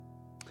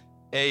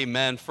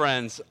Amen,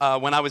 friends.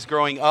 When I was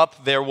growing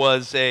up, there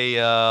was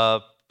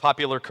a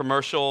popular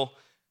commercial,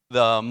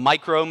 the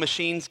Micro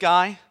Machines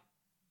guy.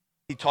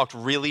 He talked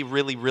really,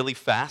 really, really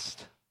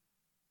fast.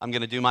 I'm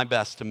going to do my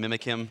best to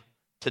mimic him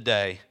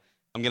today.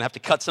 I'm going to have to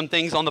cut some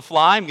things on the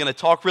fly. I'm going to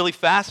talk really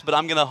fast, but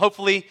I'm going to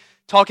hopefully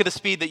talk at a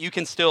speed that you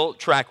can still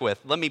track with.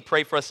 Let me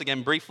pray for us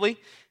again briefly,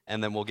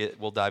 and then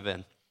we'll dive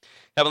in.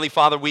 Heavenly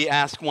Father, we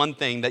ask one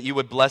thing, that you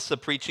would bless the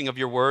preaching of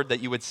your word, that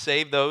you would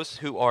save those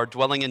who are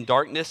dwelling in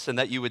darkness, and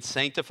that you would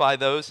sanctify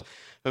those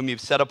whom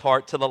you've set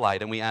apart to the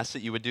light. And we ask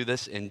that you would do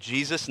this in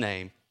Jesus'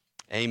 name.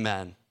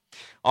 Amen.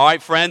 All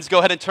right, friends, go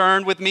ahead and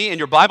turn with me in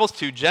your Bibles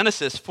to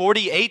Genesis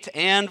 48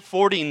 and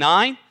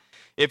 49.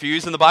 If you're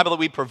using the Bible that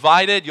we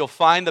provided, you'll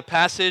find the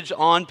passage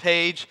on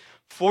page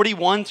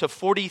 41 to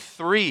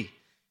 43.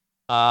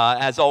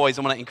 As always,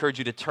 I'm going to encourage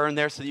you to turn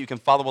there so that you can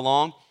follow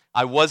along.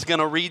 I was going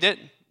to read it.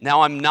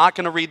 Now I'm not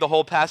going to read the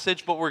whole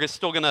passage, but we're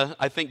still going to,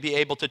 I think, be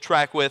able to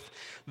track with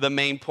the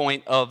main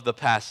point of the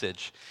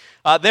passage.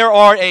 There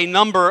are a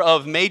number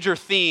of major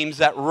themes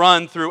that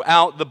run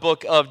throughout the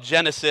book of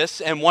Genesis,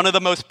 and one of the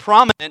most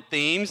prominent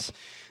themes,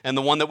 and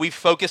the one that we've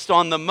focused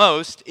on the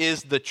most,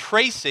 is the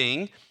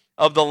tracing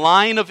of the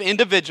line of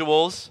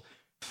individuals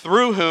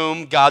through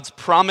whom God's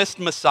promised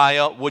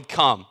Messiah would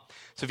come.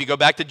 So if you go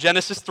back to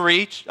Genesis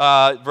 3,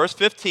 verse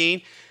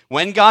 15,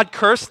 when God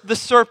cursed the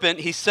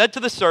serpent, he said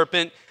to the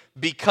serpent,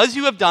 "Because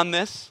you have done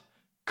this,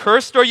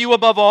 cursed are you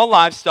above all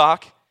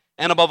livestock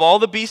and above all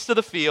the beasts of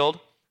the field.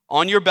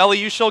 On your belly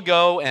you shall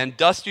go, and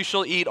dust you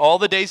shall eat all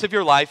the days of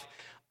your life.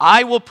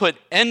 I will put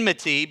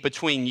enmity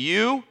between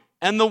you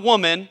and the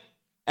woman,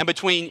 and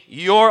between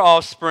your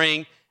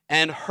offspring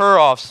and her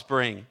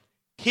offspring.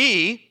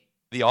 He,"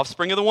 the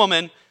offspring of the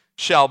woman,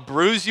 "shall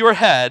bruise your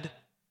head,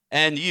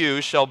 and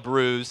you shall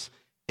bruise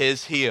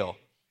his heel."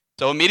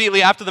 So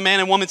immediately after the man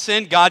and woman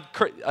sinned, God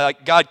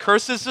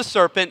curses the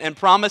serpent and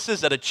promises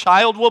that a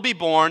child will be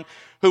born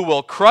who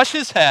will crush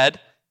his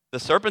head, the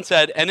serpent's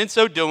head, and in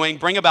so doing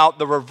bring about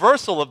the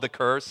reversal of the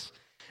curse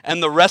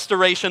and the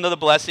restoration of the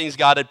blessings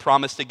God had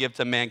promised to give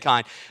to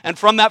mankind. And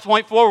from that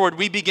point forward,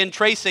 we begin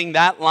tracing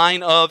that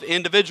line of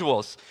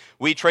individuals.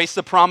 We trace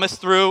the promise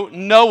through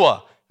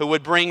Noah, who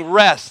would bring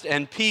rest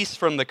and peace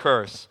from the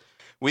curse.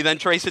 We then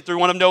trace it through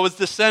one of Noah's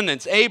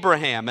descendants,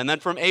 Abraham, and then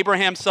from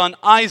Abraham's son,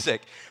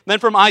 Isaac, then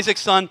from Isaac's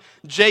son,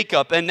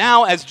 Jacob. And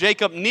now, as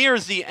Jacob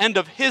nears the end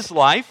of his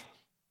life,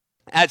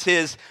 as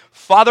his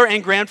father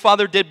and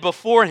grandfather did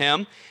before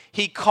him,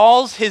 he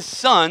calls his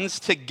sons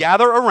to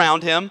gather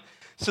around him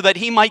so that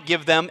he might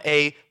give them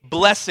a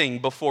blessing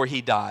before he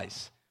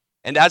dies.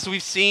 And as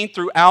we've seen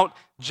throughout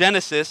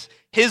Genesis,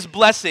 his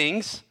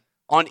blessings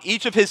on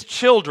each of his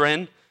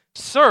children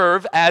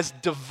serve as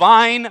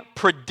divine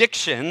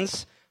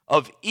predictions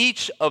of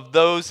each of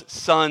those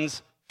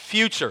sons'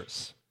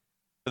 futures.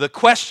 The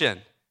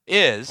question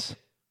is,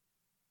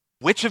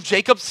 which of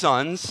Jacob's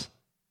sons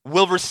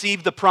will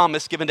receive the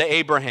promise given to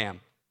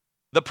Abraham,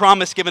 the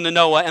promise given to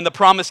Noah, and the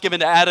promise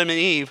given to Adam and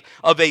Eve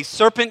of a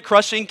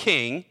serpent-crushing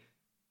king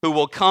who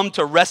will come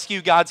to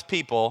rescue God's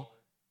people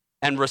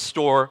and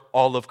restore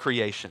all of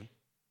creation?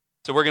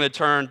 So we're going to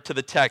turn to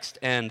the text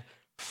and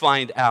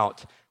find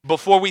out.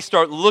 Before we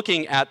start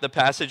looking at the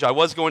passage, I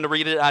was going to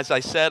read it, as I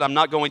said. I'm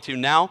not going to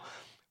now.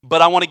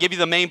 But I want to give you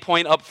the main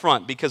point up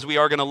front, because we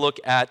are going to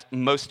look at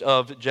most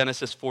of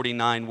Genesis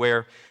 49,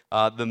 where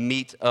the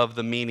meat of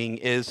the meaning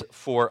is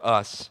for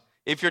us.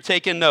 If you're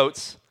taking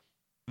notes,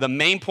 the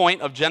main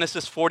point of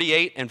Genesis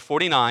 48 and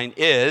 49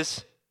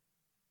 is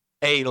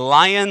a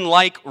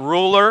lion-like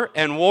ruler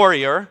and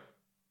warrior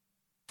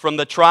from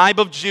the tribe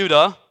of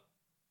Judah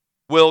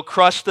will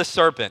crush the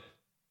serpent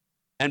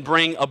and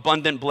bring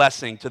abundant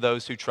blessing to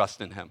those who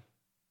trust in him.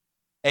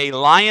 A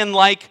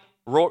lion-like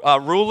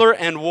ruler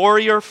and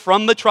warrior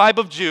from the tribe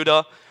of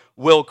Judah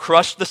will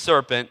crush the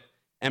serpent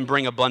and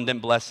bring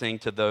abundant blessing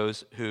to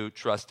those who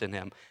trust in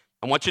him.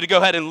 I want you to go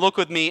ahead and look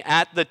with me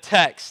at the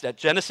text, at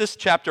Genesis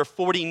chapter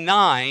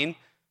 49,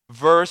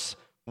 verse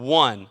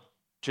 1. I want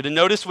you to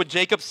notice what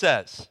Jacob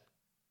says.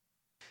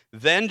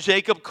 "Then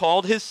Jacob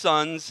called his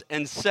sons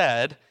and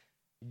said,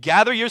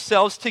 'Gather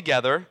yourselves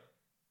together,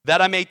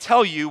 that I may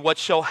tell you what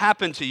shall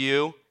happen to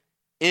you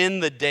in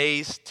the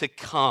days to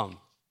come.'"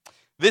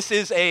 This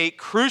is a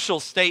crucial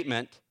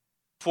statement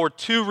for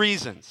two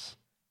reasons.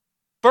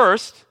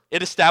 First,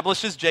 it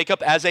establishes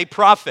Jacob as a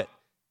prophet.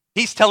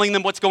 He's telling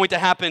them what's going to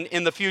happen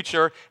in the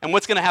future and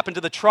what's going to happen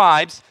to the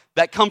tribes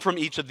that come from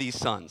each of these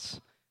sons.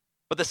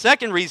 But the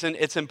second reason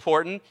it's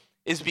important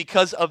is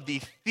because of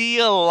the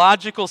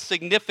theological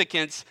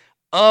significance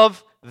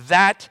of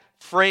that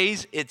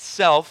phrase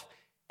itself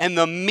and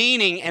the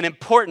meaning and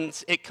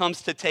importance it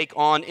comes to take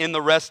on in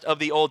the rest of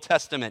the Old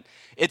Testament.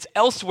 It's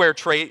elsewhere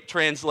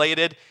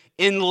translated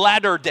in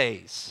latter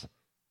days,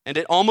 and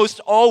it almost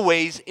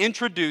always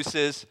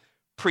introduces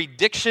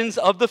predictions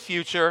of the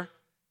future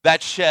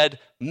that shed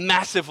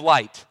massive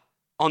light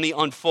on the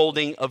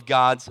unfolding of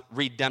God's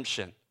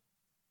redemption.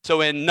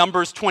 So in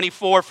Numbers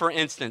 24, for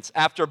instance,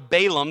 after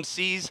Balaam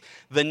sees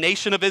the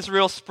nation of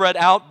Israel spread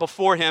out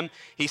before him,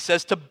 he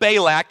says to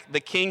Balak, the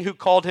king who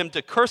called him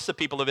to curse the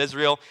people of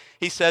Israel,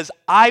 he says,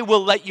 I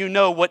will let you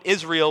know what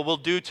Israel will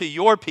do to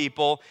your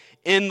people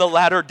in the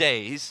latter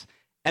days.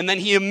 And then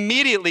he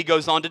immediately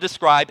goes on to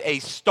describe a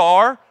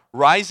star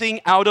rising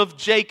out of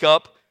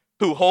Jacob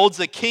who holds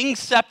a king's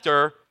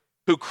scepter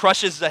who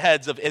crushes the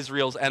heads of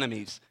Israel's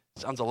enemies.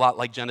 Sounds a lot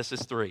like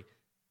Genesis 3.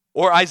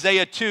 Or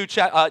Isaiah 2,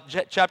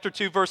 chapter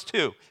 2, verse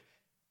 2.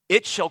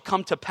 It shall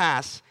come to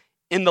pass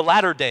in the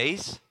latter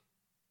days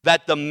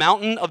that the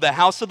mountain of the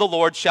house of the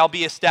Lord shall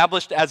be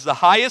established as the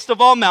highest of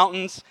all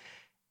mountains,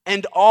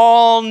 and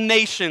all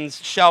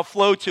nations shall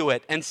flow to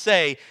it and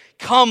say,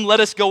 come, let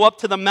us go up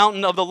to the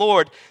mountain of the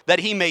Lord, that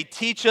he may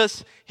teach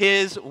us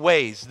his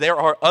ways. There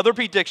are other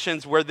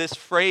predictions where this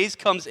phrase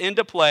comes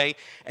into play,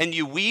 and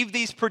you weave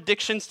these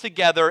predictions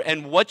together,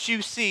 and what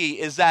you see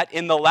is that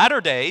in the latter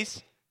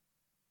days,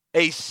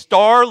 a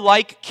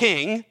star-like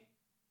king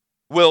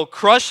will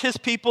crush his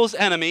people's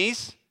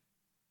enemies,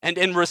 and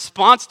in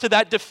response to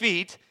that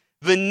defeat,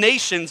 the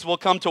nations will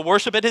come to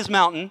worship at his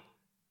mountain,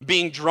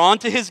 being drawn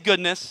to his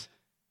goodness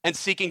and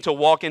seeking to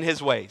walk in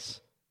his ways.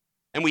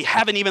 And we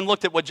haven't even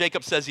looked at what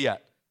Jacob says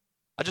yet.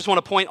 I just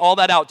want to point all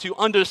that out to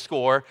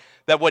underscore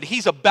that what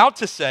he's about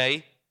to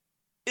say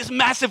is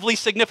massively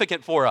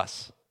significant for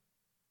us.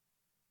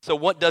 So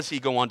what does he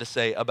go on to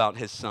say about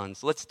his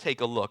sons? Let's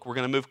take a look. We're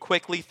going to move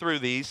quickly through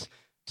these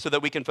so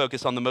that we can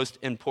focus on the most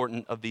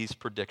important of these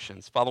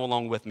predictions. Follow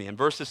along with me. In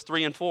verses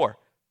 3 and 4,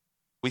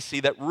 we see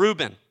that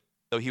Reuben,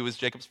 though he was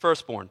Jacob's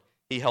firstborn,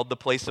 he held the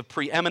place of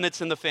preeminence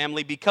in the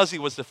family because he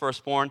was the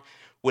firstborn,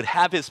 would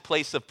have his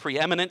place of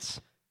preeminence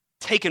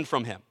taken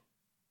from him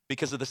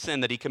because of the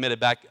sin that he committed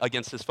back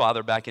against his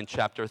father back in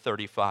chapter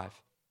 35.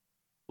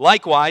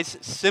 Likewise,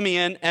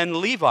 Simeon and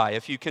Levi,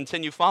 if you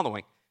continue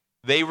following,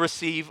 they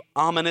receive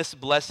ominous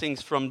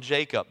blessings from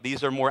Jacob.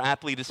 These are more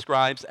aptly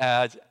described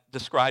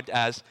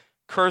as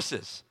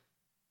curses.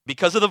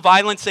 Because of the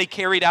violence they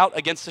carried out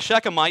against the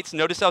Shechemites,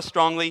 notice how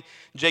strongly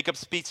Jacob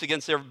speaks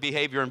against their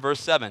behavior in verse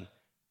 7.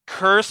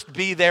 Cursed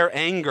be their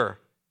anger.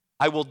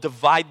 I will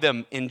divide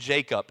them in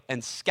Jacob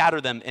and scatter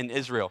them in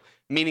Israel,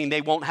 meaning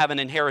they won't have an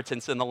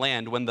inheritance in the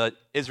land when the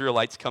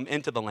Israelites come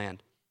into the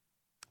land.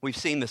 We've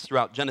seen this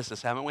throughout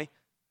Genesis, haven't we?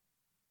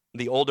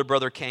 The older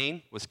brother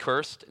Cain was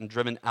cursed and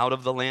driven out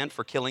of the land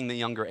for killing the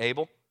younger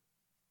Abel.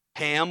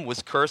 Ham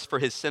was cursed for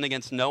his sin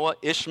against Noah.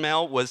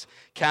 Ishmael was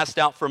cast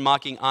out for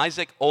mocking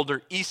Isaac.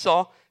 Older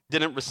Esau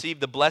didn't receive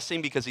the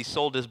blessing because he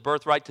sold his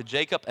birthright to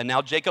Jacob. And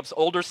now Jacob's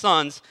older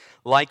sons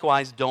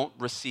likewise don't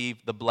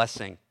receive the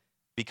blessing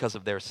because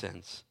of their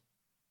sins.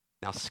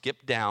 Now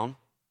skip down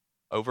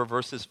over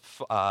verses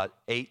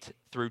 8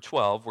 through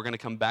 12. We're going to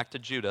come back to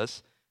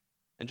Judah's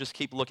and just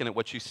keep looking at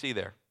what you see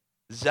there.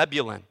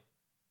 Zebulun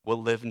will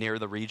live near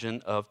the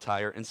region of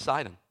Tyre and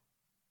Sidon.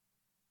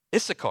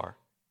 Issachar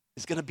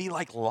is going to be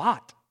like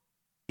Lot.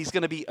 He's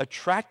going to be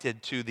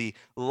attracted to the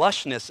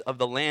lushness of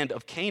the land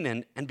of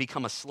Canaan and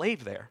become a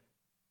slave there.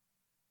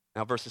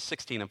 Now verses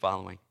 16 and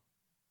following.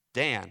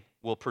 Dan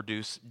will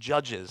produce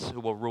judges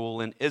who will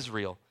rule in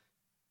Israel.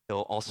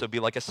 He'll also be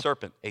like a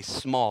serpent, a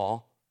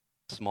small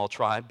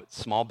tribe,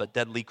 small but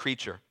deadly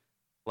creature,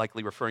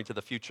 likely referring to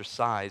the future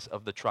size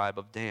of the tribe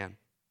of Dan.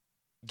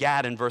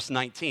 Gad in verse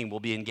 19 will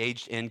be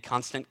engaged in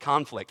constant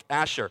conflict.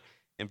 Asher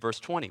in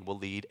verse 20 will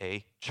lead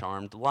a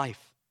charmed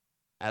life,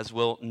 as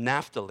will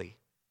Naphtali,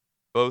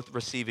 both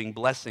receiving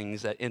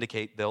blessings that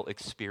indicate they'll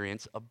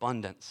experience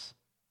abundance.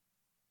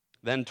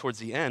 Then towards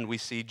the end, we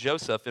see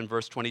Joseph in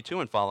verse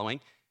 22 and following.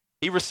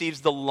 He receives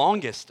the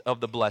longest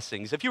of the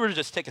blessings. If you were to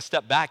just take a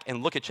step back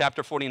and look at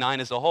chapter 49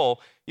 as a whole,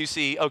 you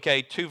see,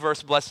 okay,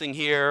 2-verse blessing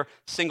here,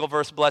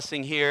 single-verse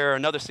blessing here,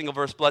 another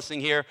single-verse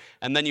blessing here,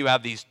 and then you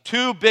have these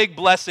 2 big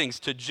blessings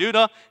to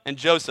Judah and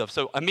Joseph.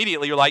 So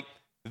immediately you're like,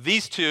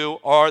 these 2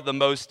 are the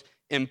most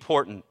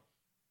important.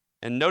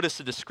 And notice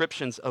the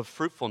descriptions of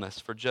fruitfulness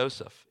for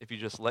Joseph, if you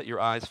just let your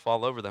eyes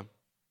fall over them.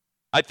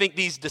 I think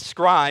these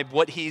describe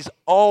what he's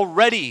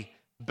already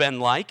been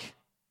like,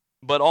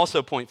 but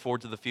also point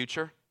forward to the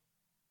future.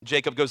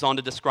 Jacob goes on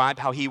to describe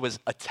how he was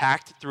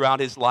attacked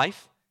throughout his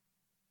life,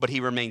 but he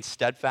remained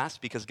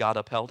steadfast because God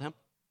upheld him.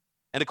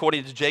 And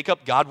according to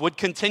Jacob, God would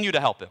continue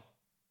to help him.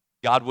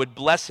 God would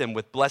bless him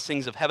with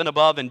blessings of heaven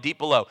above and deep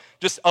below.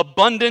 Just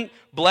abundant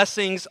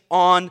blessings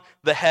on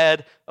the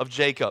head of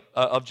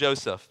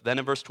Joseph. Then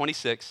in verse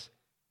 26,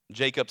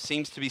 Jacob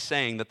seems to be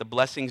saying that the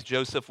blessings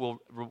Joseph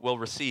will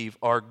receive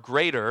are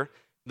greater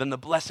than the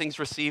blessings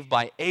received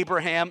by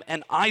Abraham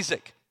and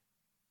Isaac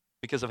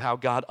because of how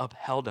God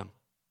upheld him.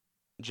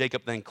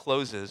 Jacob then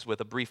closes with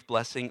a brief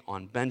blessing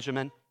on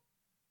Benjamin,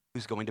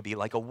 who's going to be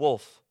like a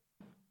wolf,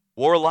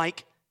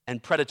 warlike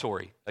and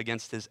predatory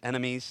against his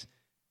enemies,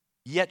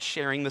 yet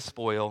sharing the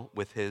spoil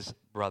with his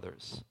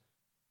brothers.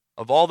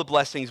 Of all the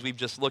blessings we've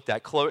just looked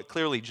at,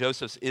 clearly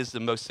Joseph's is the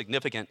most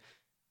significant,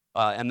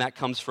 and that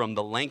comes from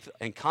the length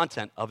and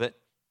content of it,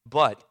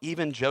 but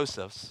even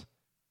Joseph's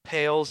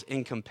pales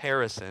in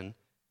comparison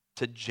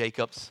to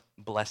Jacob's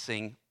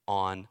blessing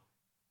on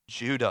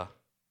Judah.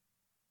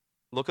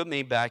 Look at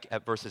me back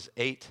at verses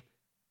 8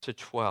 to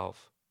 12.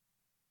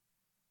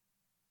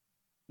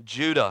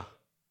 Judah,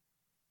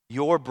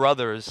 your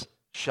brothers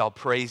shall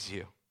praise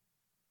you.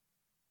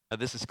 Now,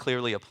 this is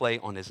clearly a play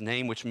on his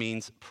name, which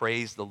means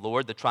praise the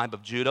Lord. The tribe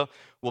of Judah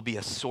will be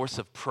a source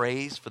of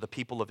praise for the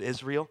people of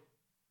Israel.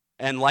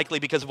 And likely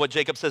because of what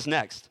Jacob says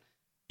next,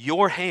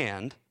 your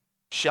hand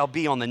shall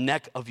be on the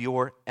neck of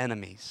your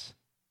enemies.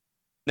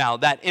 Now,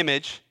 that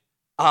image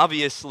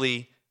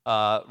obviously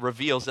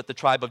reveals that the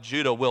tribe of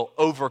Judah will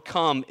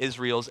overcome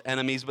Israel's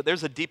enemies, but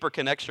there's a deeper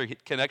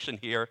connection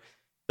here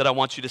that I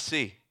want you to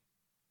see.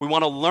 We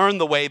want to learn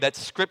the way that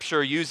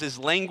Scripture uses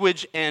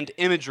language and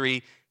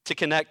imagery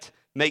to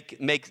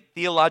make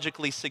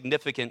theologically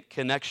significant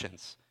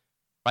connections.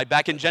 Right,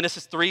 back in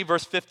Genesis 3,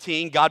 verse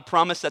 15, God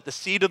promised that the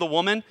seed of the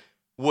woman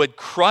would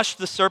crush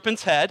the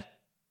serpent's head.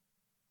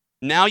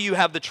 Now you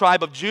have the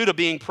tribe of Judah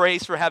being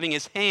praised for having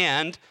his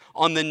hand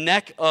on the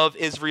neck of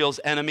Israel's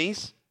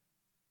enemies.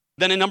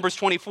 Then in Numbers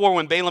 24,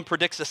 when Balaam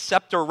predicts a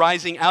scepter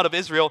rising out of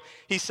Israel,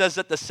 he says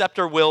that the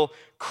scepter will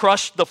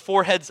crush the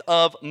foreheads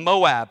of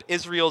Moab,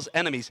 Israel's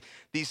enemies.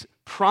 These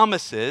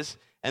promises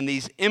and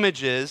these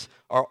images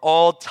are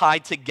all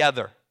tied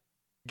together.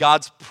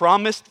 God's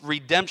promised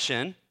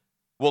redemption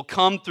will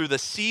come through the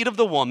seed of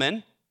the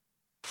woman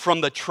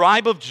from the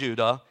tribe of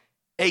Judah,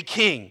 a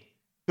king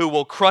who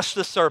will crush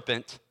the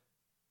serpent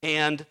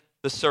and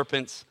the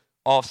serpent's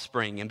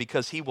offspring. And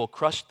because he will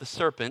crush the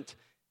serpent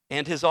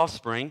and his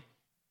offspring,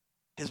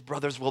 his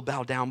brothers will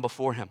bow down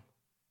before him.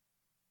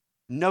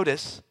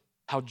 Notice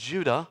how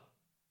Judah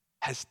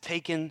has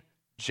taken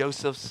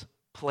Joseph's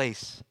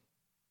place.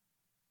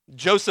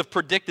 Joseph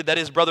predicted that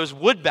his brothers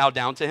would bow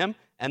down to him,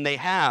 and they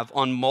have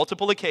on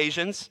multiple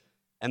occasions,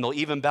 and they'll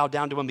even bow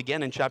down to him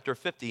again in chapter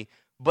 50.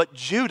 But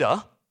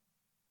Judah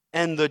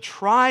and the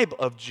tribe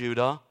of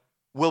Judah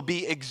will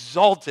be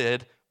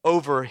exalted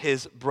over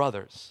his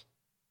brothers.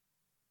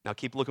 Now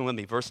keep looking with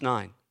me. Verse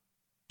 9.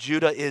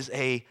 Judah is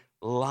a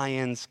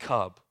lion's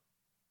cub.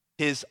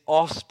 His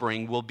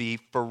offspring will be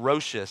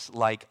ferocious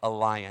like a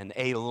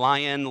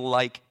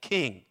lion-like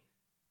king.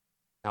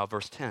 Now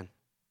verse 10.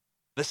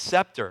 The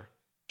scepter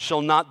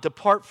shall not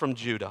depart from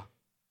Judah.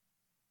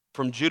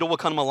 From Judah will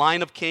come a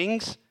line of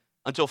kings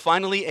until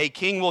finally a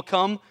king will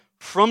come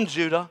from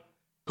Judah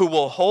who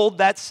will hold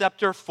that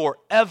scepter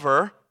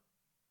forever,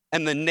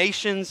 and the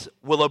nations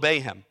will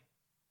obey him.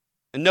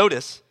 And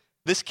notice,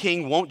 this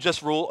king won't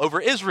just rule over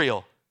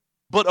Israel,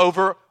 but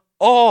over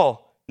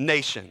all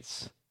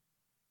nations.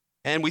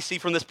 And we see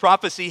from this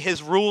prophecy,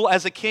 his rule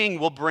as a king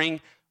will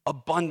bring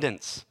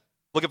abundance.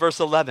 Look at verse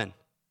 11.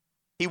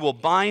 He will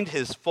bind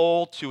his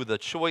foal to the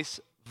choice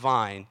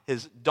vine,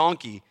 his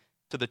donkey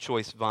to the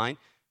choice vine.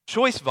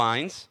 Choice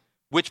vines,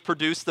 which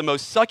produce the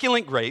most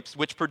succulent grapes,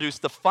 which produce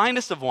the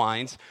finest of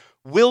wines,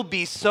 will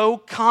be so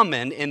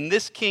common in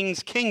this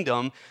king's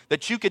kingdom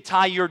that you could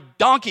tie your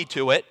donkey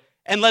to it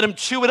and let him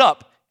chew it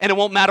up, and it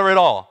won't matter at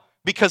all,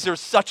 because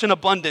there's such an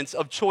abundance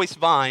of choice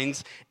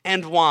vines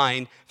and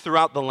wine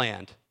throughout the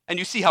land. And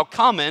you see how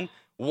common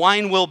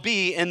wine will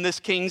be in this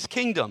king's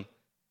kingdom.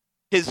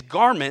 His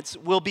garments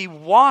will be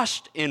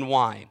washed in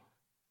wine.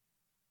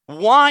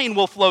 Wine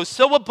will flow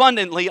so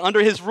abundantly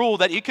under his rule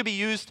that it could be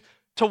used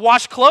to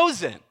wash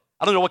clothes in.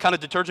 I don't know what kind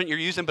of detergent you're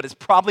using, but it's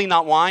probably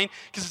not wine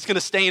because it's going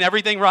to stain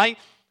everything, right?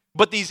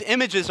 But these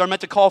images are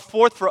meant to call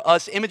forth for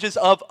us images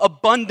of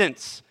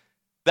abundance.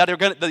 That are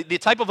going to, the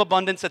type of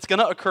abundance that's going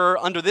to occur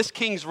under this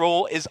king's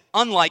rule is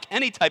unlike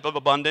any type of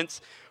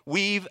abundance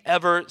we've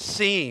ever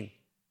seen.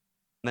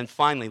 And then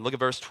finally, look at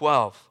verse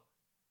 12.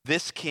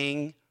 This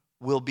king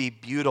will be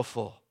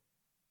beautiful.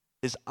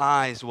 His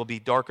eyes will be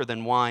darker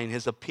than wine.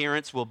 His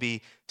appearance will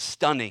be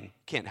stunning.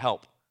 Can't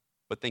help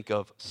but think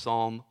of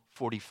Psalm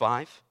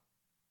 45,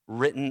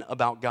 written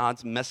about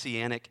God's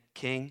messianic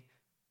king.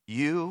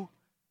 You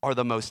are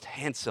the most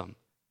handsome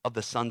of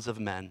the sons of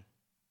men.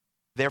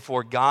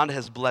 Therefore, God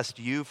has blessed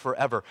you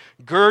forever.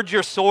 Gird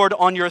your sword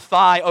on your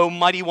thigh, O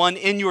mighty one,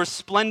 in your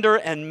splendor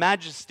and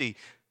majesty.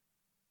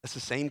 That's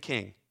the same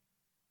king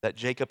that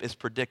Jacob is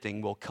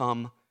predicting will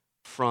come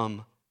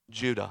from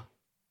Judah.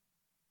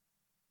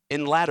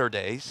 In latter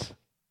days,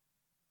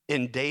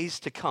 in days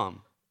to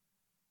come,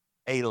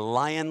 a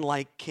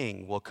lion-like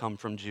king will come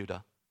from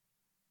Judah.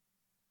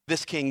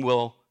 This king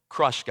will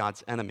crush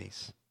God's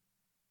enemies.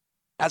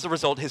 As a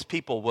result, his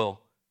people will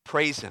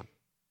praise him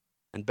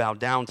and bow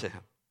down to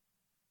him.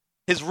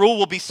 His rule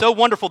will be so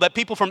wonderful that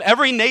people from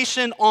every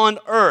nation on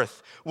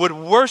earth would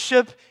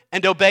worship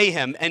and obey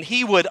him, and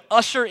he would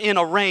usher in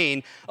a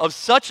reign of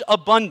such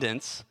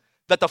abundance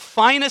that the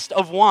finest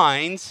of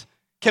wines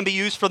can be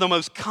used for the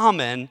most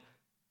common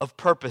of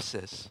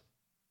purposes.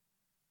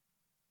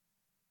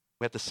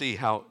 We have to see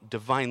how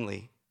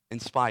divinely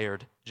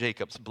inspired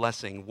Jacob's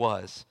blessing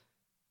was,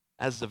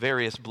 as the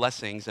various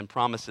blessings and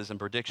promises and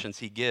predictions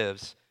he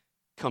gives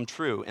come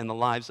true in the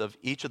lives of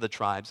each of the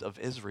tribes of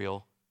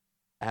Israel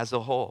as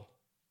a whole.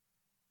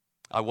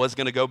 I was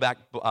going to go back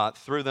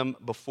through them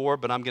before,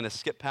 but I'm going to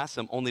skip past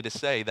them only to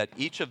say that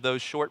each of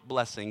those short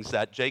blessings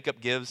that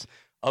Jacob gives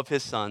of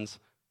his sons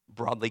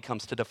broadly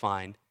comes to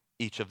define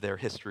each of their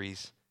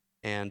histories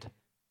and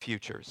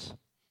futures.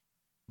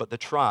 But the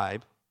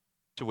tribe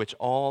to which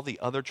all the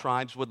other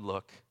tribes would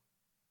look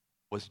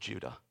was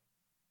Judah.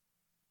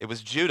 It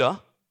was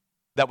Judah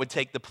that would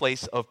take the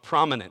place of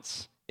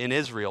prominence in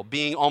Israel,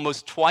 being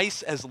almost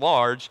twice as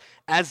large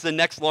as the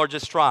next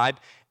largest tribe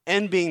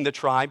and being the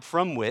tribe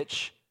from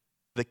which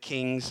the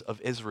kings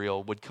of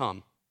Israel would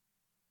come.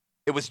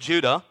 It was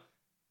Judah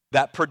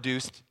that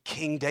produced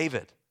King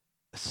David.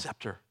 The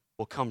scepter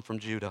will come from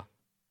Judah.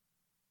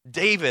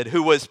 David,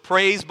 who was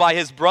praised by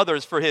his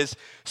brothers for his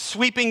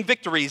sweeping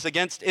victories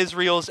against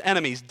Israel's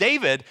enemies.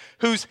 David,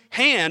 whose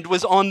hand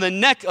was on the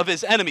neck of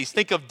his enemies.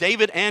 Think of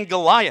David and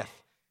Goliath.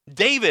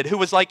 David, who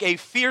was like a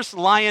fierce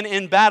lion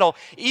in battle,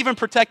 even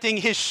protecting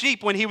his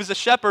sheep when he was a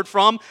shepherd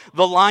from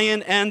the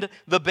lion and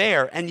the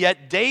bear. And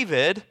yet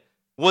David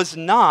was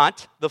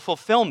not the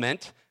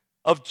fulfillment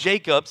of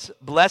Jacob's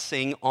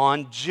blessing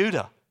on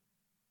Judah.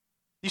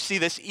 You see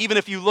this even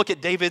if you look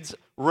at David's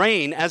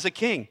reign as a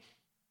king.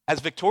 As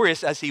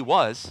victorious as he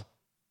was,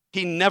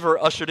 he never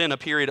ushered in a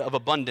period of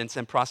abundance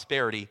and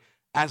prosperity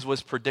as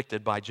was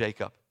predicted by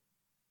Jacob.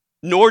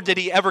 Nor did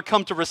he ever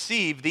come to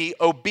receive the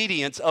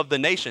obedience of the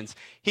nations.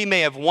 He may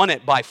have won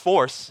it by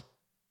force,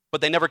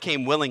 but they never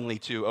came willingly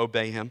to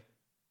obey him.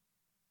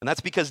 And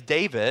that's because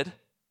David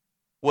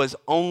was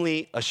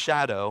only a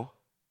shadow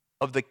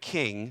of the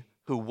king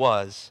who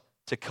was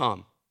to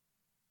come,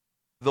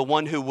 the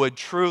one who would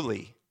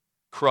truly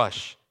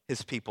crush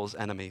his people's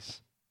enemies,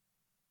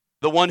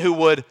 the one who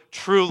would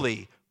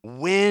truly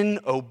win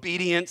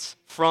obedience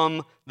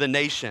from the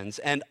nations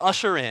and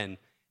usher in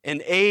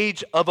an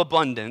age of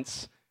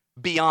abundance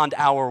beyond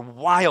our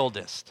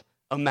wildest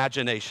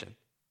imagination.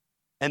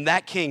 And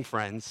that king,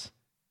 friends,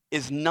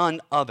 is none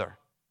other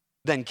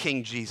than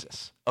King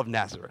Jesus of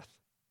Nazareth.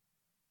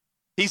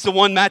 He's the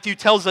one Matthew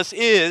tells us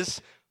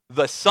is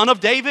the son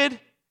of David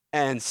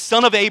and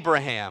son of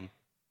Abraham,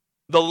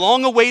 the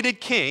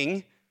long-awaited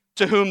king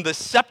to whom the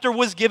scepter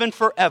was given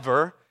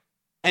forever.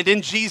 And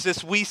in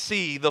Jesus, we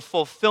see the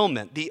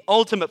fulfillment, the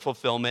ultimate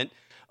fulfillment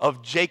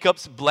of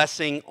Jacob's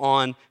blessing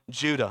on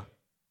Judah.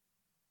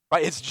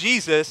 Right? It's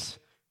Jesus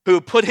who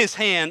put his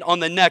hand on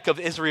the neck of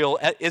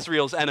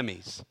Israel's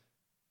enemies,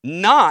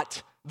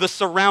 not the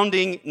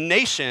surrounding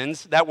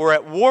nations that were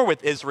at war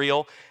with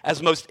Israel,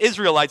 as most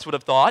Israelites would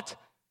have thought,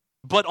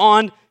 but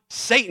on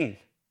Satan,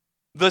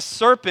 the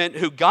serpent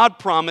who God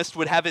promised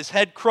would have his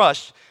head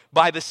crushed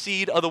by the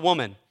seed of the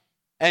woman.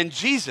 And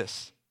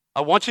Jesus,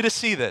 I want you to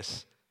see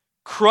this,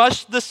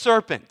 crushed the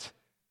serpent,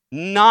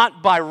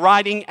 not by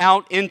riding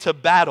out into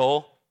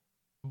battle,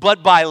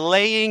 but by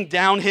laying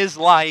down his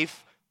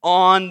life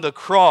on the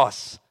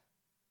cross.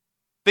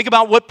 Think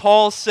about what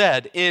Paul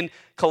said in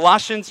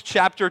Colossians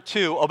chapter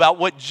 2 about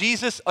what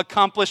Jesus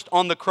accomplished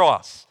on the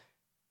cross.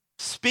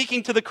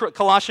 Speaking to the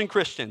Colossian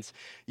Christians,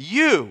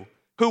 you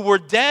who were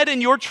dead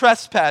in your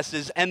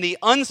trespasses and the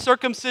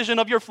uncircumcision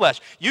of your flesh.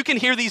 You can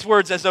hear these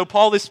words as though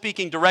Paul is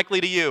speaking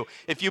directly to you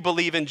if you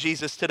believe in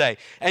Jesus today.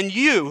 And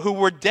you who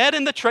were dead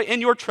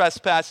in your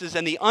trespasses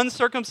and the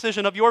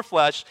uncircumcision of your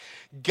flesh,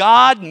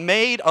 God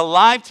made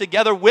alive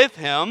together with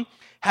him,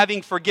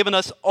 having forgiven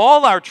us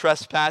all our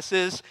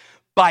trespasses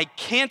by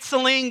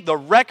canceling the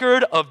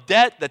record of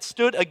debt that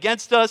stood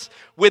against us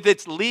with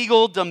its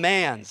legal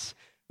demands.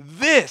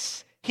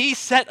 This he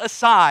set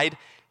aside,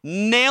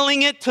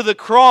 nailing it to the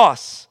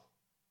cross.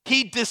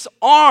 He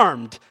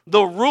disarmed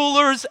the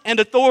rulers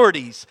and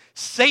authorities,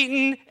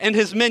 Satan and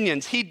his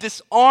minions. He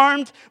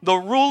disarmed the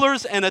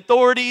rulers and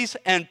authorities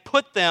and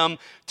put them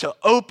to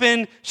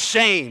open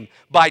shame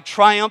by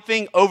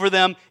triumphing over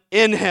them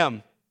in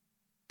him.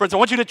 Friends, I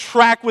want you to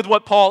track with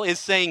what Paul is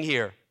saying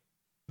here.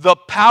 The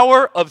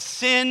power of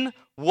sin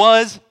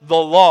was the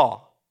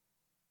law.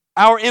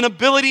 Our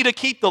inability to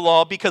keep the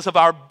law because of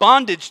our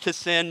bondage to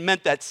sin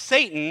meant that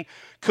Satan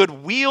could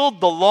wield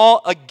the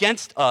law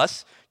against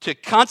us to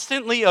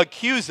constantly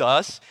accuse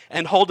us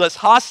and hold us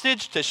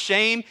hostage to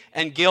shame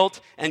and guilt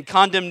and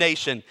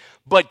condemnation.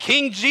 But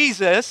King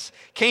Jesus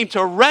came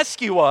to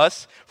rescue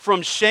us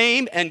from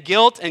shame and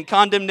guilt and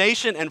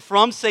condemnation and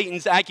from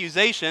Satan's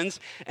accusations,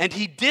 and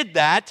he did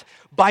that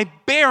by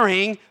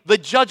bearing the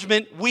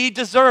judgment we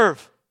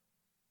deserve.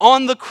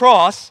 On the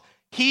cross,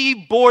 he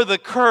bore the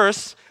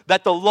curse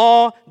that the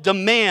law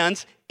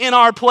demands in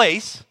our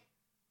place,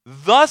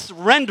 thus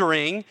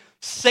rendering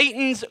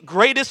Satan's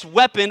greatest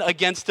weapon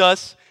against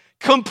us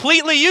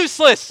completely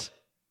useless.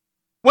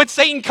 When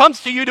Satan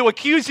comes to you to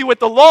accuse you with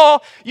the law,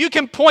 you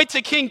can point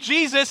to King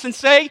Jesus and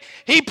say,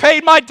 he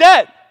paid my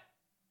debt.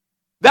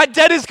 That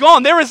debt is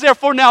gone. There is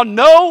therefore now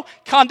no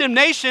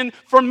condemnation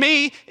for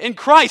me in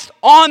Christ.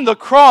 On the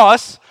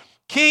cross,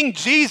 King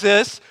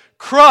Jesus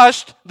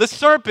crushed the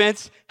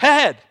serpent's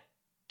head.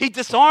 He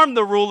disarmed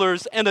the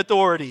rulers and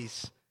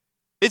authorities.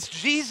 It's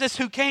Jesus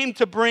who came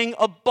to bring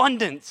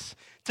abundance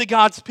to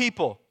God's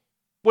people.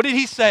 What did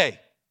he say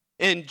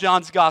in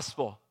John's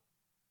gospel?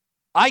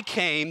 I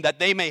came that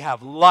they may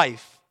have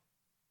life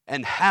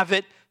and have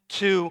it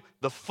to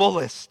the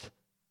fullest.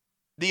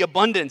 The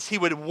abundance he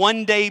would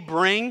one day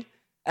bring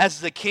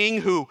as the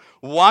king who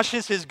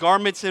washes his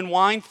garments in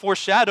wine,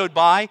 foreshadowed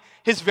by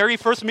his very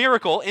first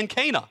miracle in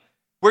Cana,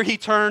 where he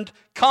turned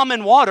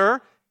common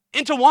water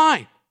into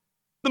wine.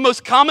 The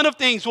most common of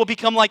things will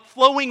become like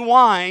flowing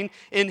wine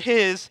in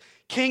his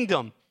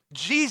kingdom.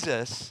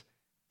 Jesus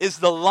is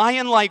the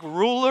lion-like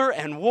ruler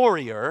and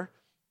warrior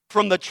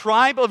from the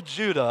tribe of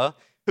Judah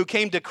who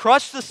came to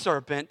crush the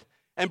serpent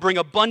and bring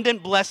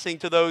abundant blessing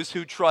to those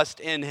who trust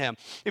in him.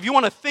 If you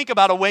want to think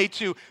about a way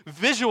to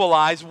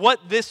visualize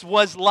what this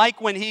was like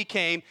when he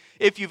came,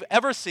 if you've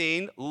ever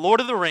seen Lord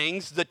of the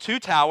Rings, The Two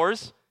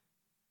Towers,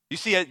 you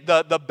see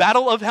the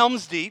Battle of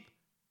Helm's Deep,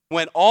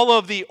 when all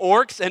of the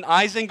orcs and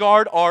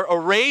Isengard are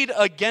arrayed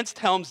against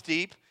Helm's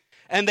Deep,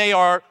 and they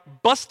are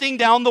busting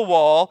down the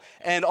wall,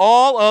 and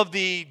all of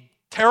the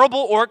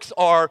terrible orcs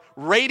are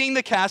raiding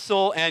the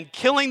castle and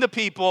killing the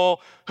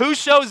people. Who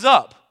shows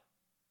up?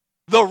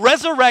 The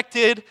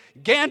resurrected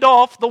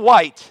Gandalf the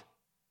White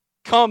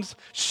comes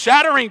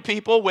shattering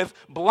people with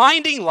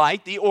blinding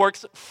light. The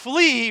orcs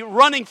flee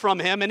running from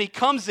him, and he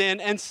comes in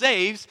and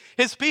saves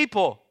his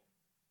people.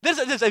 This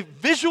is a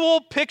visual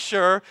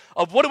picture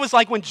of what it was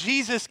like when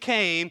Jesus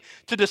came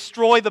to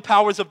destroy the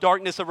powers of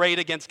darkness arrayed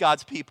against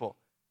God's people.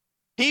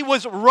 He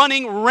was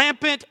running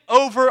rampant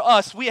over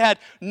us. We had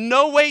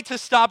no way to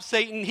stop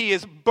Satan. He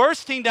is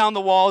bursting down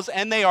the walls,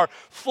 and they are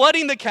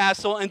flooding the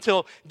castle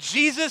until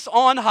Jesus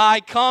on high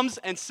comes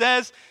and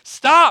says,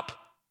 "Stop."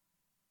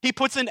 He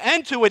puts an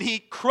end to it. He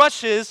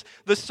crushes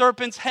the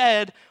serpent's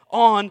head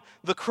on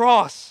the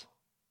cross.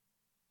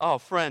 Oh,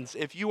 friends,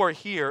 if you are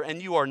here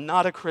and you are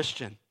not a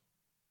Christian,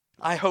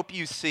 I hope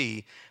you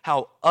see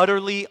how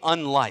utterly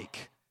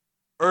unlike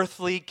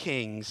earthly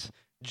kings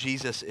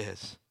Jesus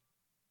is.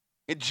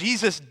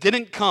 Jesus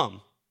didn't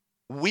come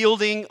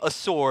wielding a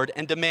sword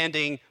and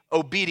demanding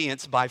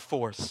obedience by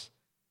force.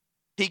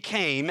 He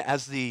came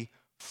as the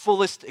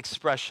fullest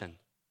expression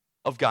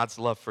of God's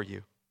love for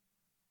you.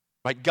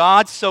 Right?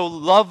 God so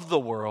loved the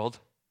world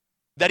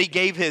that he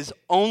gave his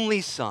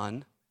only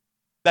son,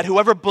 that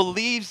whoever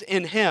believes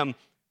in him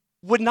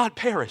would not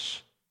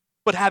perish,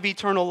 but have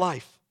eternal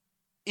life.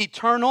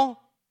 Eternal,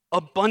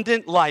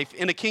 abundant life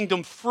in a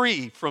kingdom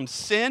free from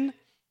sin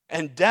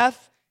and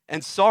death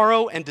and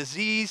sorrow and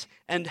disease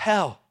and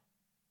hell.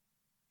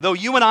 Though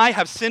you and I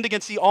have sinned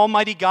against the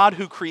Almighty God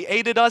who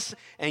created us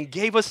and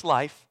gave us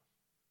life,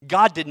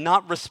 God did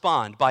not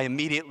respond by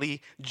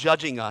immediately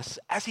judging us,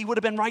 as he would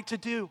have been right to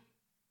do,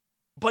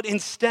 but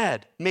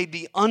instead made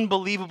the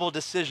unbelievable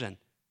decision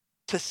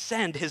to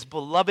send his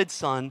beloved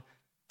Son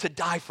to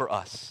die for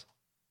us.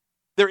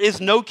 There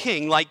is no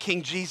king like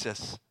King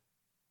Jesus.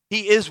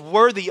 He is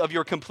worthy of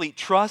your complete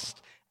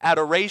trust,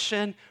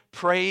 adoration,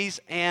 praise,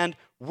 and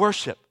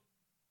worship.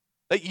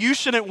 That you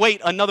shouldn't wait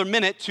another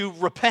minute to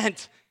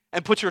repent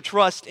and put your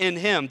trust in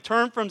him.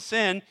 Turn from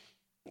sin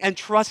and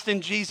trust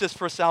in Jesus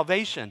for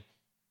salvation.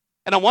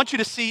 And I want you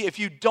to see, if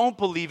you don't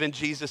believe in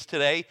Jesus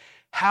today,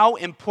 how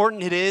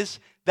important it is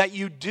that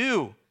you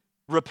do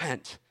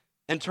repent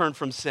and turn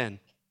from sin.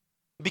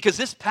 Because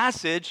this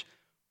passage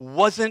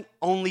wasn't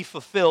only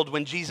fulfilled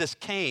when Jesus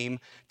came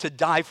to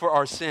die for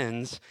our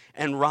sins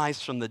and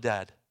rise from the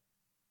dead.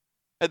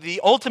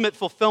 The ultimate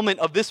fulfillment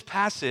of this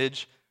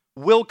passage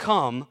will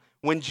come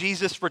when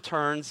Jesus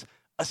returns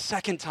a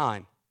second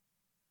time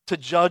to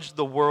judge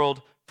the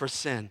world for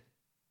sin.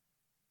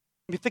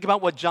 If you think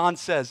about what John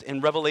says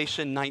in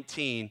Revelation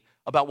 19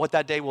 about what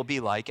that day will be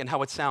like and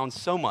how it sounds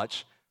so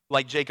much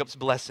like Jacob's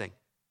blessing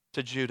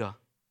to Judah.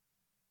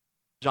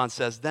 John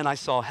says, "Then I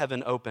saw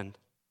heaven opened,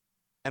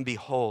 and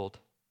behold,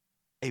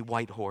 a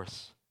white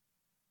horse.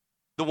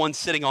 The one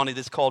sitting on it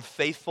is called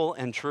Faithful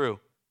and True,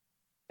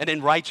 and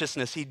in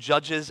righteousness he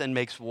judges and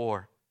makes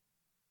war.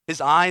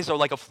 His eyes are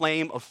like a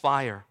flame of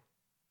fire,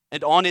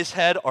 and on his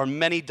head are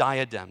many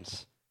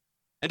diadems.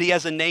 And he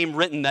has a name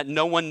written that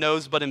no one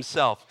knows but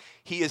himself.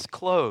 He is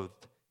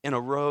clothed in a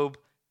robe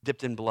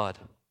dipped in blood.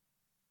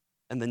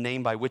 And the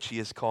name by which he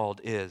is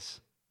called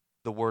is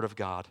the Word of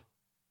God.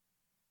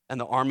 And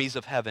the armies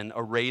of heaven,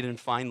 arrayed in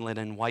fine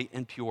linen, white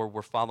and pure,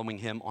 were following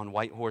him on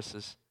white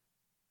horses.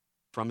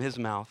 From his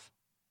mouth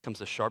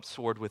comes a sharp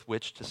sword with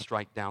which to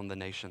strike down the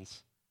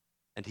nations.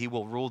 And he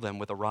will rule them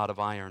with a rod of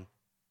iron.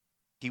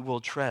 He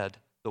will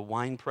tread the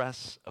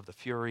winepress of the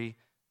fury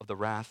of the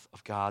wrath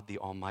of God the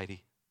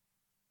Almighty.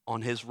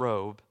 On his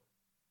robe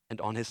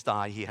and on his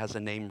thigh he has a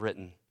name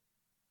written,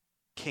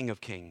 King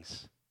of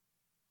Kings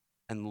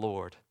and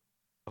Lord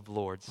of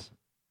Lords."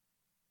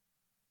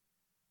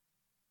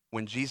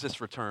 When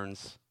Jesus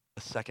returns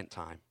a second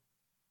time,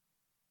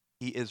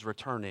 he is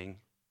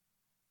returning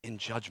in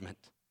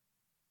judgment.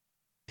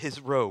 His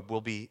robe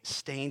will be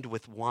stained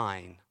with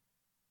wine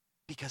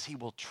because he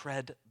will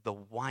tread the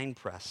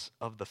winepress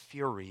of the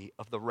fury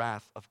of the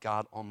wrath of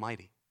God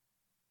Almighty.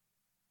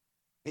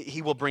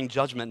 He will bring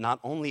judgment not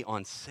only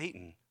on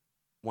Satan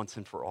once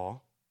and for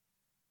all,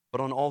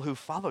 but on all who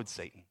followed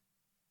Satan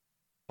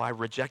by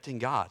rejecting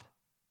God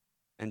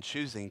and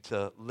choosing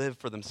to live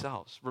for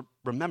themselves.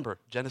 Remember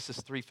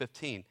Genesis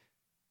 3:15.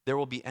 There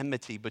will be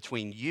enmity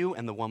between you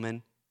and the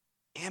woman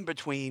and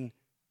between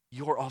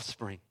your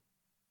offspring.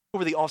 Who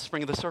are the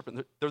offspring of the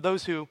serpent? They're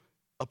those who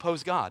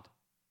oppose God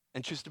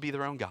and choose to be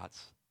their own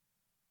gods.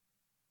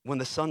 When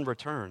the Son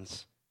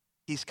returns,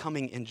 he's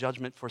coming in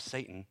judgment for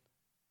Satan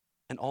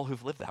and all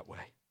who've lived that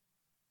way.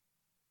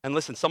 And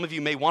listen, some of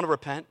you may want to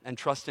repent and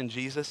trust in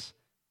Jesus,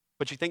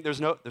 but you think there's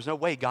no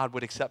way God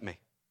would accept me.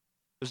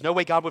 There's no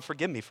way God would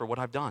forgive me for what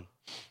I've done.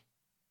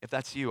 If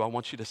that's you, I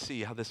want you to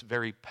see how this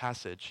very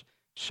passage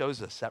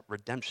shows us that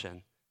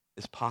redemption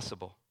is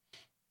possible. I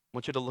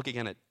want you to look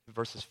again at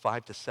verses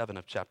 5-7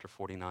 of chapter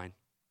 49.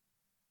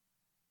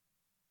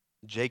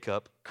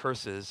 Jacob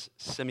curses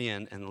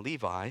Simeon and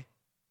Levi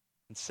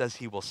and says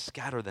he will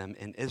scatter them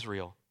in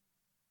Israel.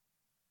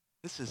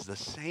 This is the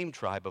same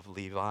tribe of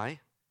Levi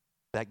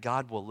that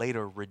God will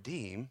later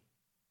redeem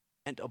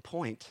and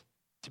appoint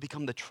to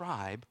become the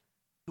tribe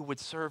who would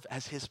serve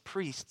as his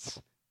priests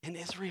in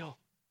Israel.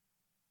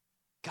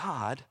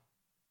 God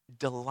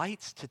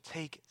delights to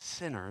take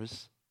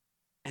sinners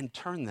and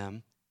turn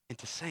them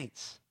into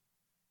saints.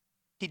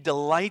 He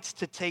delights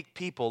to take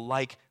people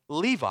like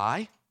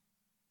Levi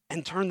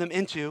and turn them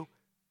into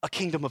a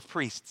kingdom of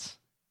priests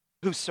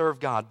who serve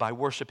God by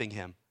worshiping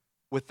him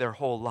with their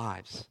whole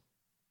lives.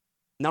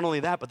 Not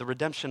only that, but the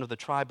redemption of the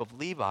tribe of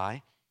Levi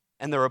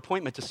and their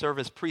appointment to serve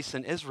as priests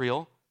in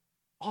Israel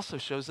also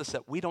shows us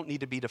that we don't need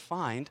to be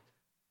defined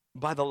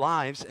by the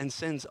lives and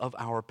sins of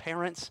our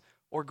parents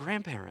or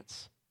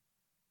grandparents.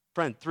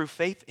 Friend, through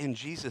faith in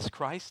Jesus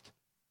Christ,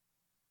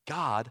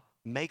 God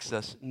makes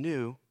us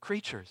new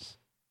creatures.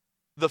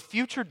 The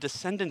future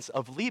descendants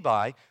of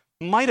Levi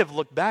might have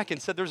looked back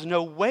and said, there's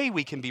no way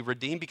we can be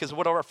redeemed because of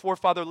what our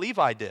forefather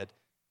Levi did.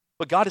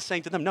 But God is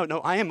saying to them, no,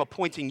 I am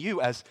appointing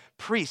you as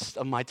priests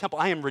of my temple.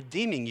 I am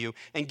redeeming you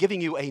and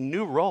giving you a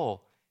new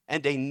role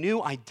and a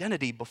new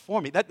identity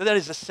before me. That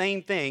is the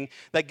same thing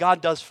that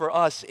God does for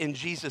us in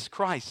Jesus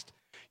Christ.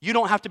 You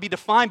don't have to be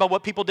defined by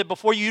what people did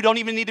before you. You don't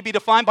even need to be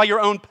defined by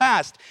your own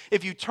past.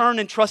 If you turn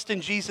and trust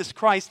in Jesus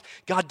Christ,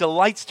 God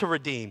delights to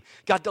redeem.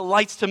 God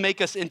delights to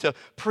make us into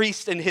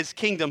priests in his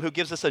kingdom, who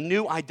gives us a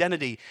new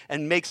identity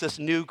and makes us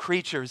new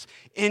creatures.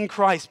 In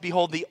Christ,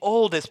 behold, the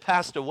old has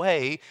passed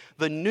away,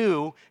 the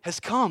new has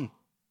come.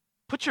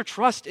 Put your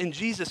trust in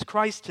Jesus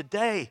Christ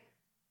today.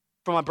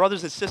 For my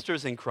brothers and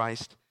sisters in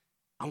Christ,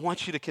 I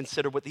want you to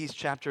consider what these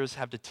chapters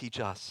have to teach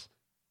us.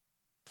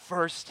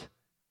 First,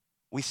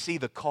 we see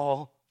the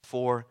call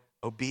for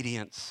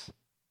obedience.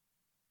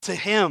 To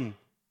him,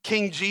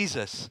 King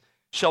Jesus,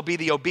 shall be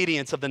the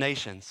obedience of the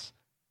nations.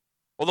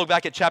 We'll look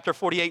back at chapter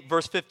 48,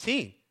 verse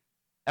 15,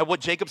 at what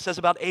Jacob says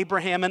about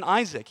Abraham and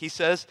Isaac. He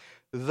says,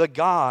 the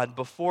God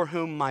before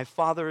whom my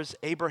fathers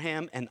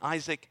Abraham and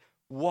Isaac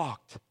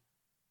walked.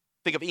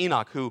 Think of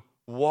Enoch, who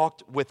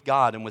walked with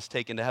God and was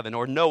taken to heaven,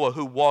 or Noah,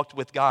 who walked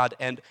with God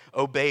and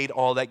obeyed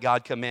all that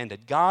God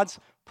commanded. God's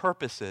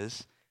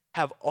purposes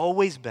have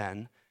always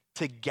been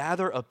to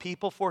gather a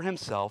people for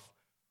himself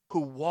who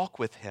walk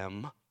with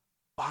him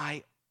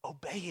by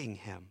obeying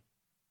him.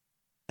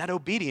 That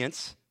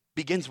obedience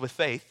begins with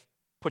faith.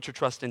 Put your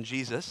trust in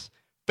Jesus.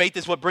 Faith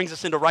is what brings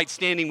us into right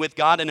standing with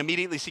God and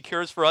immediately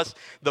secures for us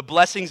the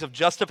blessings of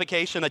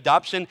justification,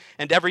 adoption,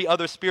 and every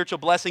other spiritual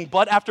blessing.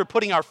 But after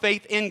putting our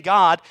faith in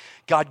God,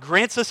 God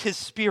grants us his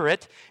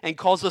Spirit and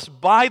calls us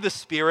by the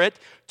Spirit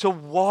to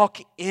walk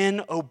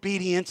in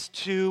obedience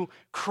to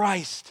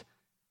Christ,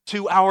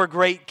 to our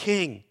great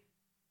King.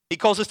 He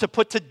calls us to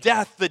put to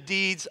death the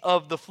deeds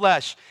of the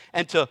flesh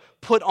and to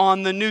put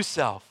on the new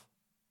self,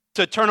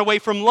 to turn away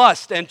from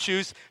lust and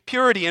choose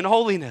purity and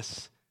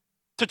holiness,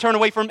 to turn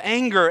away from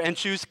anger and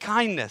choose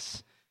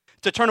kindness,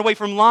 to turn away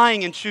from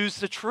lying and choose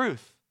the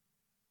truth.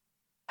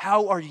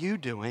 How are you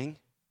doing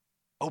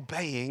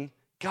obeying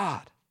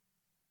God?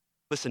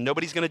 Listen,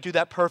 nobody's going to do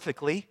that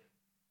perfectly,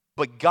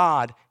 but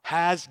God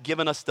has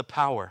given us the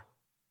power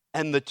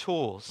and the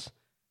tools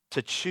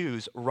to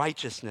choose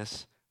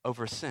righteousness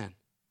over sin.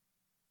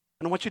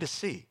 And I want you to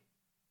see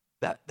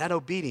that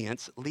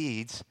obedience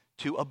leads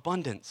to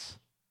abundance.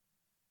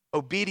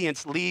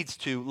 Obedience leads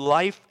to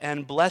life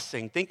and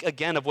blessing. Think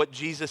again of what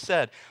Jesus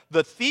said.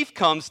 The thief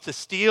comes to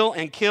steal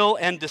and kill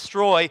and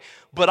destroy,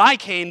 but I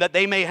came that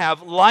they may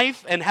have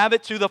life and have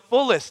it to the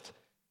fullest.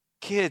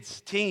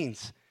 Kids,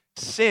 teens,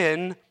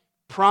 sin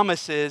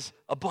promises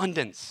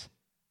abundance.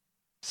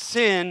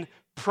 Sin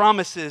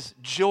promises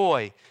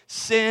joy.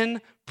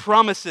 Sin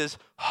promises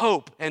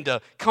hope and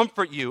to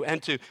comfort you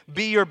and to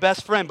be your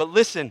best friend. But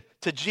listen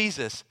to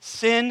Jesus.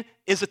 Sin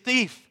is a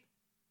thief.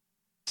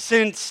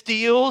 Sin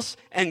steals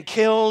and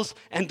kills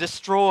and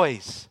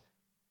destroys.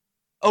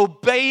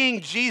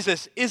 Obeying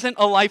Jesus isn't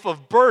a life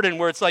of burden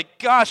where it's like,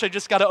 gosh, I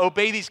just got to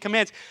obey these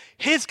commands.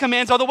 His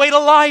commands are the way to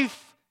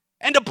life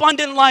and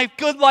abundant life,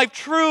 good life,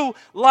 true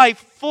life,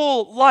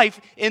 full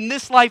life in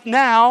this life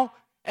now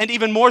and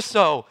even more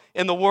so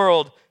in the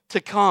world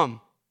to come.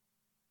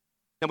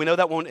 And we know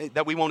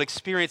that we won't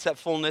experience that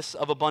fullness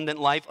of abundant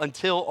life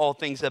until all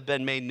things have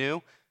been made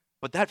new.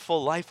 But that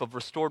full life of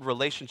restored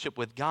relationship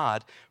with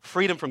God,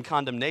 freedom from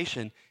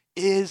condemnation,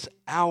 is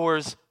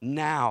ours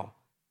now.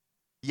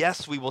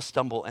 Yes, we will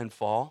stumble and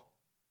fall.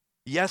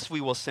 Yes, we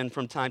will sin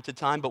from time to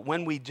time. But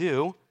when we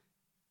do,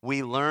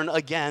 we learn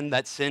again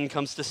that sin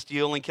comes to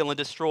steal and kill and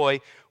destroy.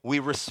 We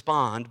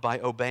respond by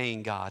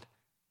obeying God,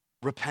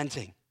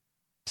 repenting,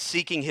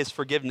 seeking his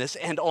forgiveness,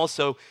 and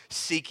also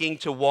seeking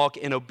to walk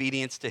in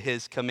obedience to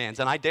his commands.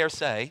 And I dare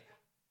say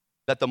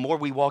that the more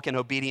we walk in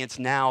obedience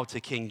now to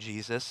King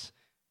Jesus,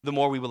 the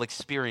more we will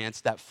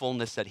experience that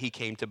fullness that he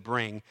came to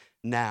bring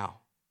now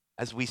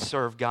as we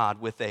serve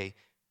God with a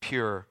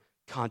pure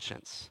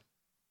conscience.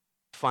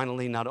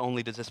 Finally, not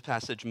only does this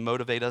passage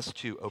motivate us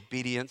to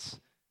obedience,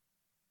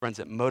 friends,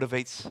 it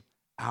motivates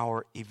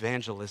our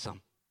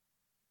evangelism.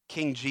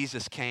 King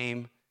Jesus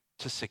came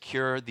to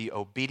secure the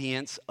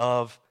obedience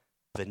of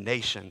the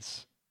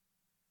nations.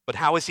 But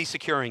how is he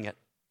securing it?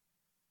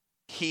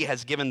 He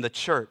has given the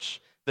church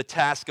the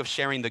task of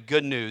sharing the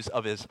good news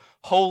of his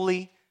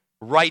holy,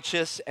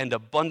 righteous, and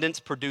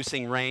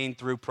abundance-producing reign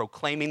through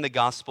proclaiming the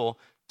gospel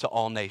to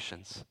all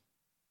nations.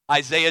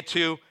 Isaiah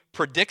 2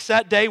 predicts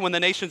that day when the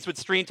nations would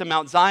stream to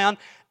Mount Zion.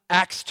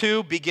 Acts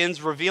 2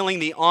 begins revealing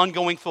the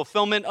ongoing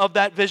fulfillment of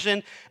that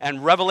vision,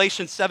 and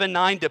Revelation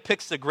 7:9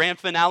 depicts the grand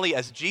finale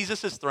as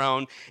Jesus'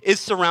 throne is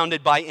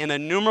surrounded by an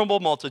innumerable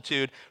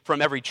multitude from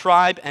every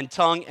tribe and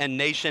tongue and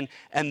nation,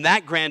 and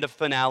that grand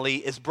finale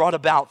is brought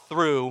about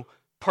through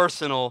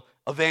personal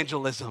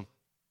evangelism.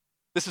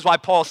 This is why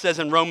Paul says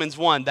in Romans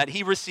 1 that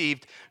he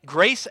received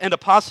grace and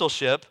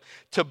apostleship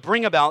to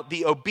bring about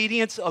the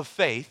obedience of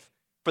faith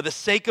for the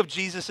sake of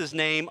Jesus'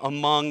 name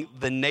among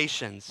the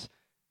nations.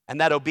 And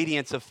that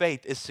obedience of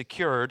faith is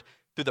secured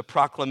through the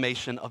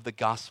proclamation of the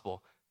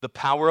gospel, the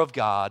power of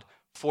God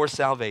for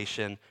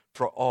salvation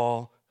for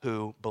all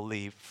who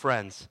believe.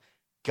 Friends,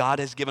 God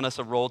has given us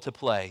a role to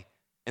play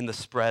in the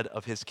spread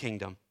of his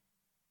kingdom.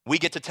 We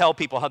get to tell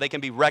people how they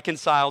can be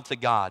reconciled to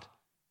God,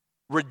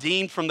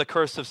 redeemed from the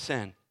curse of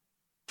sin,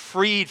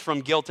 freed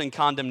from guilt and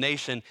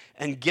condemnation,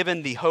 and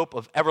given the hope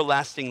of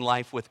everlasting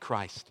life with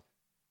Christ.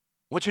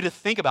 I want you to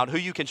think about who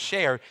you can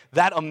share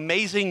that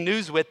amazing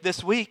news with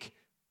this week.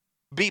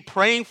 Be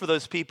praying for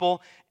those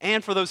people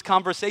and for those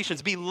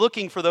conversations. Be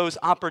looking for those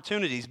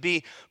opportunities.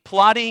 Be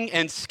plotting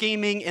and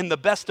scheming in the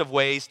best of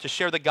ways to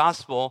share the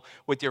gospel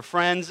with your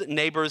friends,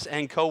 neighbors,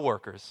 and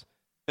coworkers.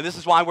 And this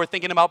is why we're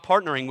thinking about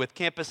partnering with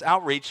Campus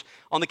Outreach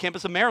on the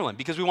campus of Maryland,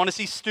 because we want to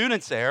see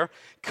students there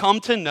come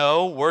to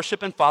know,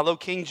 worship, and follow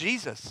King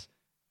Jesus.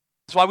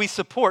 That's why we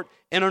support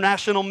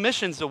international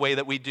missions the way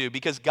that we do,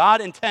 because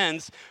God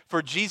intends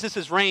for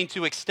Jesus' reign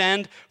to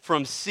extend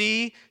from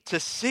sea to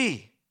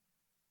sea.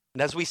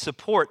 And as we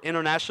support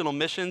international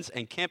missions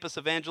and campus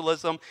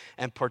evangelism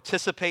and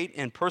participate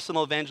in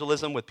personal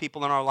evangelism with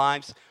people in our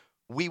lives,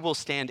 we will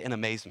stand in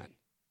amazement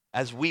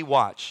as we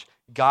watch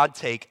God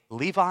take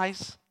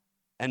Levites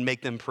and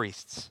make them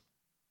priests.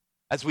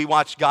 As we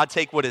watch God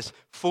take what is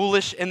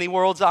foolish in the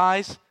world's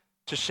eyes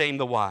to shame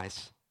the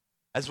wise.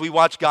 As we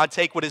watch God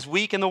take what is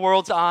weak in the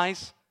world's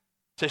eyes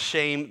to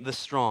shame the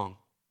strong.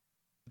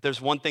 But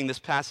there's one thing this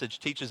passage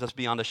teaches us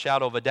beyond a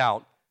shadow of a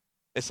doubt.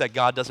 It's that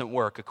God doesn't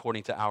work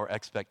according to our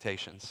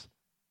expectations.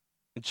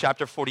 And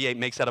chapter 48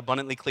 makes that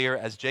abundantly clear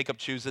as Jacob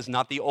chooses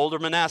not the older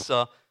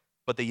Manasseh,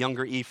 but the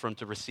younger Ephraim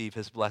to receive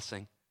his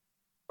blessing.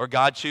 Or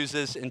God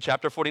chooses in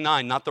chapter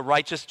 49 not the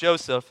righteous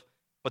Joseph,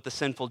 but the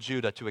sinful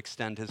Judah to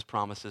extend his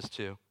promises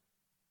to.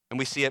 And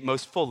we see it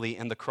most fully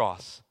in the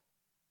cross,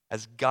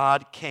 as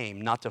God came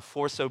not to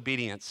force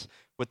obedience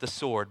with the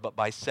sword, but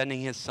by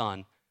sending his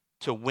son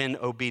to win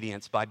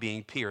obedience by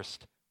being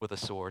pierced with a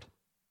sword.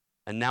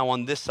 And now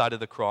on this side of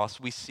the cross,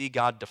 we see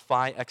God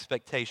defy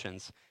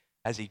expectations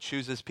as he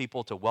chooses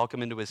people to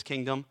welcome into his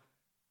kingdom,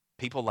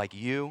 people like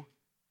you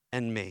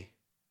and me.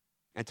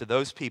 And to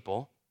those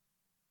people,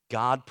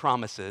 God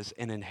promises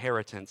an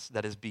inheritance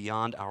that is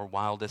beyond our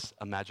wildest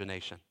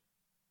imagination.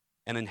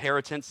 An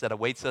inheritance that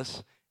awaits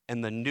us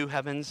in the new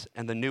heavens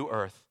and the new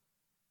earth,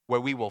 where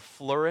we will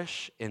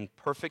flourish in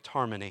perfect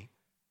harmony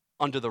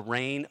under the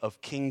reign of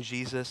King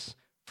Jesus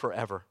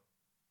forever,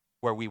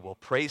 where we will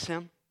praise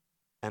him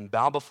and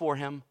bow before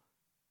him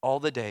all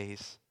the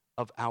days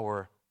of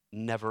our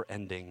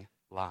never-ending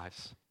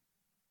lives.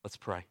 Let's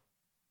pray.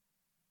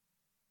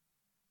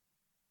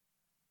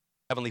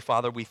 Heavenly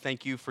Father, we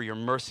thank you for your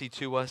mercy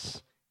to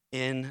us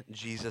in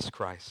Jesus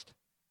Christ.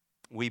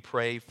 We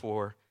pray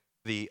for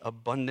the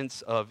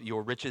abundance of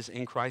your riches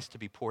in Christ to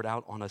be poured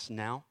out on us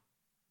now,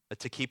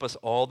 to keep us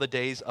all the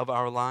days of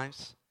our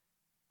lives,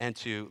 and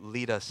to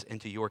lead us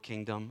into your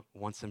kingdom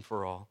once and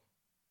for all.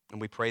 And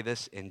we pray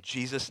this in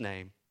Jesus'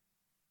 name.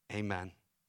 Amen.